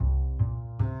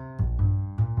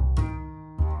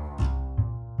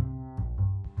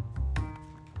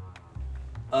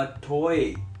A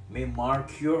toy may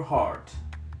mark your heart.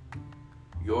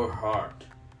 Your heart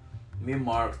may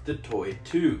mark the toy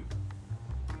too.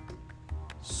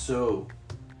 So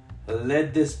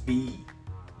let this be,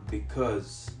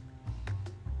 because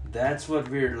that's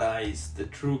what where lies the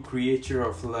true creator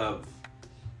of love,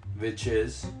 which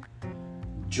is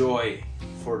joy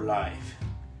for life.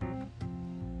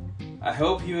 I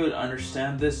hope you will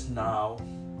understand this now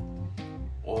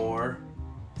or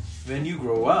when you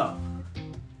grow up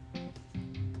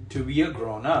to be a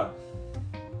grown up.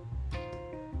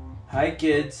 Hi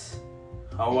kids,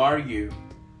 how are you?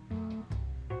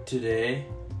 Today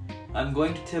I'm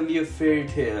going to tell you a fairy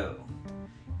tale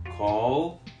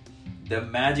called The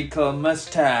Magical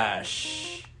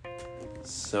Mustache.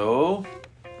 So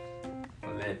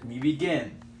let me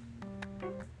begin.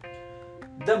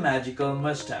 The Magical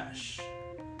Mustache.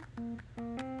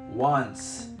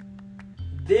 Once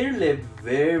there lived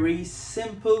very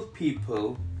simple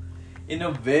people in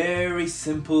a very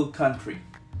simple country.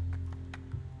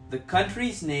 The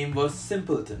country's name was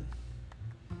Simpleton.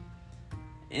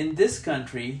 In this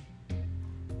country,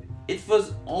 it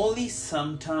was only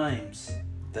sometimes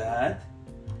that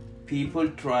people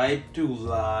tried to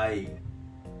lie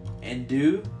and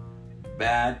do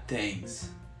bad things,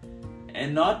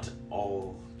 and not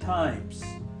all times.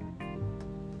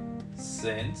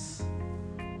 Since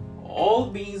all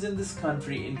beings in this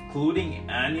country, including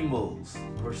animals,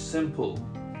 were simple,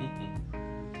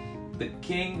 the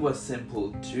king was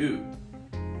simple too.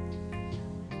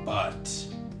 But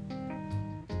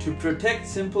to protect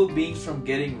simple beings from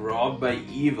getting robbed by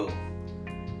evil,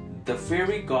 the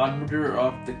fairy godmother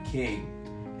of the king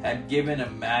had given a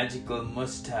magical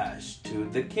mustache to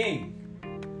the king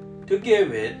to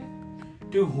give it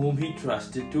to whom he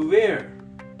trusted to wear.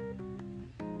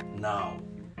 Now,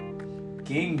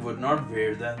 king would not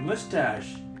wear that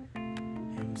mustache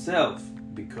himself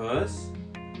because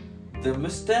the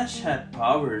mustache had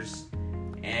powers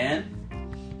and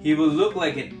he would look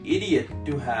like an idiot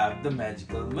to have the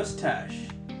magical mustache.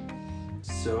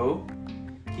 So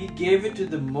he gave it to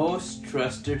the most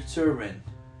trusted servant,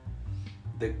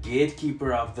 the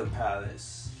gatekeeper of the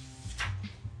palace.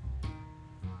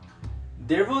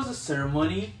 There was a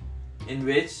ceremony in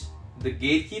which the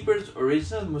gatekeeper's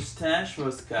original mustache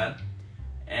was cut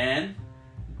and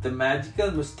the magical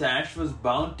mustache was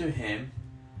bound to him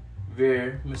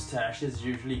where mustaches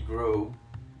usually grow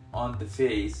on the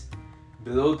face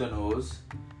below the nose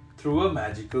through a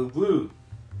magical glue.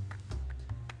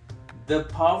 The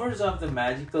powers of the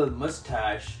magical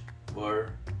mustache were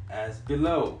as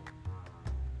below.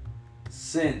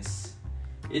 Since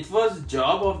it was the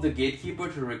job of the gatekeeper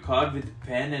to record with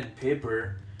pen and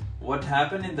paper what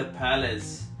happened in the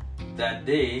palace that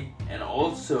day and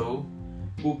also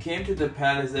who came to the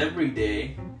palace every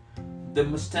day, the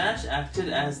mustache acted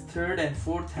as third and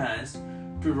fourth hands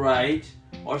to write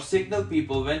or signal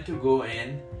people when to go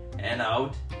in and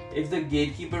out if the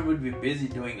gatekeeper would be busy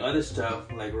doing other stuff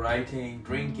like writing,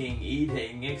 drinking,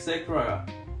 eating, etc.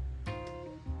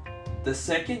 The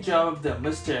second job of the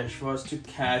mustache was to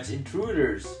catch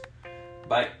intruders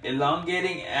by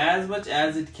elongating as much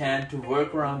as it can to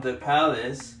work around the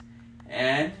palace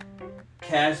and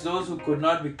catch those who could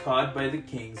not be caught by the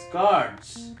king's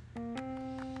guards.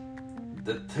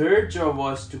 The third job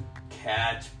was to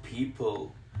catch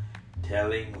people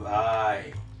telling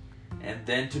lie and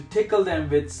then to tickle them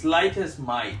with slightest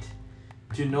might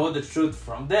to know the truth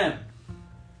from them.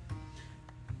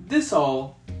 This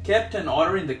all kept an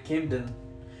order in the kingdom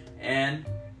and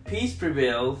peace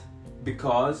prevailed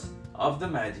because of the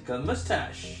magical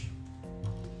mustache.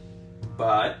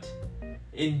 But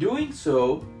in doing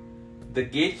so, the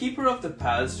gatekeeper of the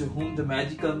palace to whom the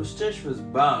magical mustache was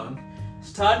bound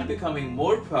started becoming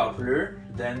more popular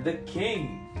than the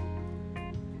king.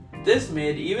 This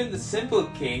made even the simple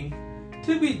king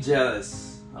to be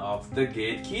jealous of the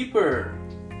gatekeeper.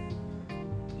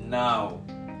 Now,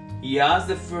 he asked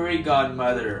the fairy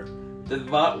godmother that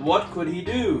what could he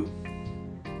do?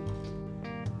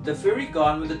 The fairy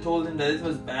godmother told him that it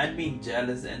was bad being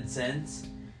jealous, and since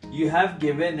you have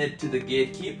given it to the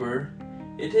gatekeeper,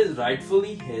 it is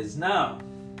rightfully his now.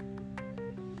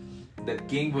 The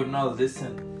king would not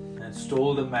listen and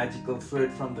stole the magical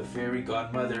fruit from the fairy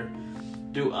godmother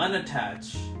to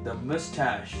unattach the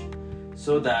mustache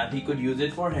so that he could use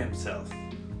it for himself.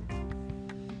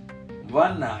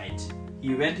 One night,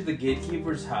 he went to the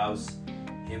gatekeeper's house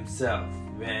himself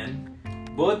when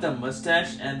both the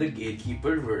mustache and the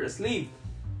gatekeeper were asleep.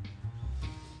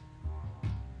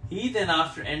 He then,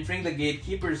 after entering the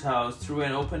gatekeeper's house through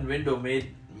an open window,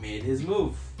 made his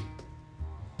move.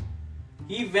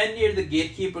 He went near the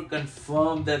gatekeeper,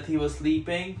 confirmed that he was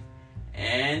sleeping,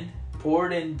 and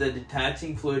poured in the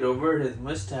detaching fluid over his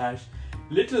mustache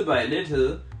little by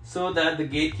little so that the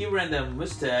gatekeeper and the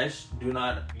mustache do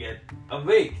not get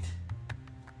awaked.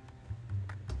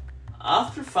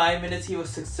 After 5 minutes, he was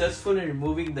successful in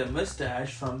removing the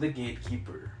mustache from the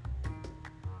gatekeeper.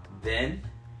 Then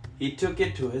he took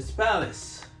it to his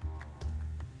palace.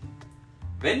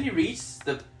 When he reached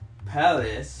the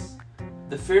palace,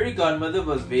 the fairy godmother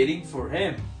was waiting for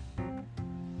him.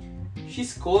 She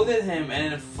scolded him, and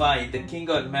in a fight, the king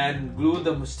got mad and glued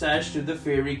the mustache to the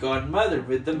fairy godmother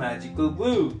with the magical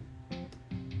glue.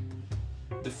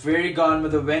 The fairy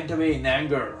godmother went away in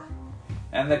anger,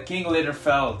 and the king later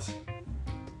felt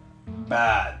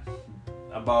bad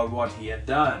about what he had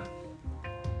done.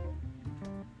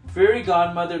 Fairy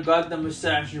godmother got the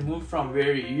mustache removed from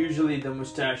where usually the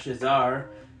mustaches are,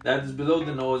 that is below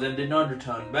the nose, and did not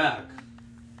return back.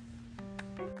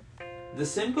 The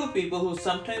simple people who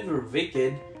sometimes were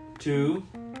wicked too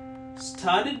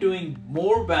started doing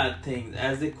more bad things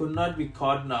as they could not be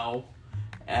caught now,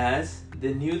 as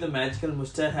they knew the magical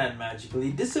mustache had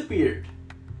magically disappeared.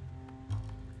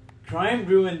 Crime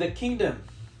grew in the kingdom.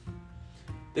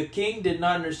 The king did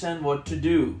not understand what to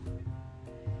do.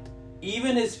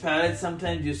 Even his palace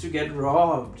sometimes used to get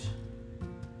robbed.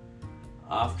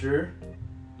 After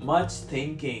much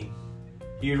thinking,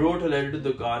 he wrote a letter to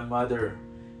the godmother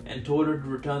and told her to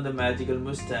return the magical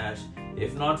mustache,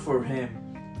 if not for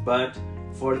him, but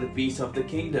for the peace of the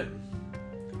kingdom.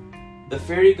 The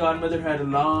fairy godmother had a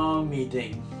long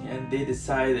meeting, and they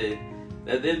decided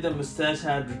that if the mustache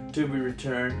had to be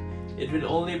returned, it will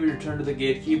only be returned to the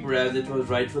gatekeeper as it was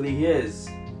rightfully his.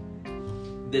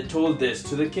 They told this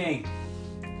to the king.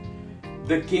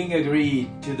 The king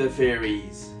agreed to the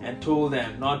fairies and told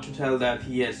them not to tell that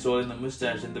he had stolen the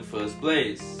mustache in the first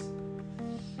place.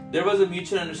 There was a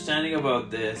mutual understanding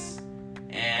about this,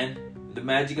 and the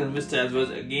magical mustache was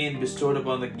again bestowed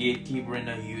upon the gatekeeper in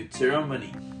a huge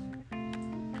ceremony.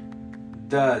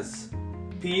 Thus,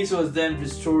 peace was then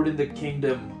restored in the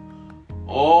kingdom,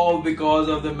 all because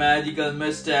of the magical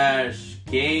mustache,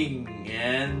 king,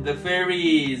 and the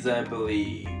fairies, I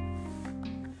believe.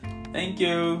 Thank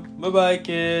you. Bye-bye,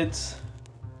 kids.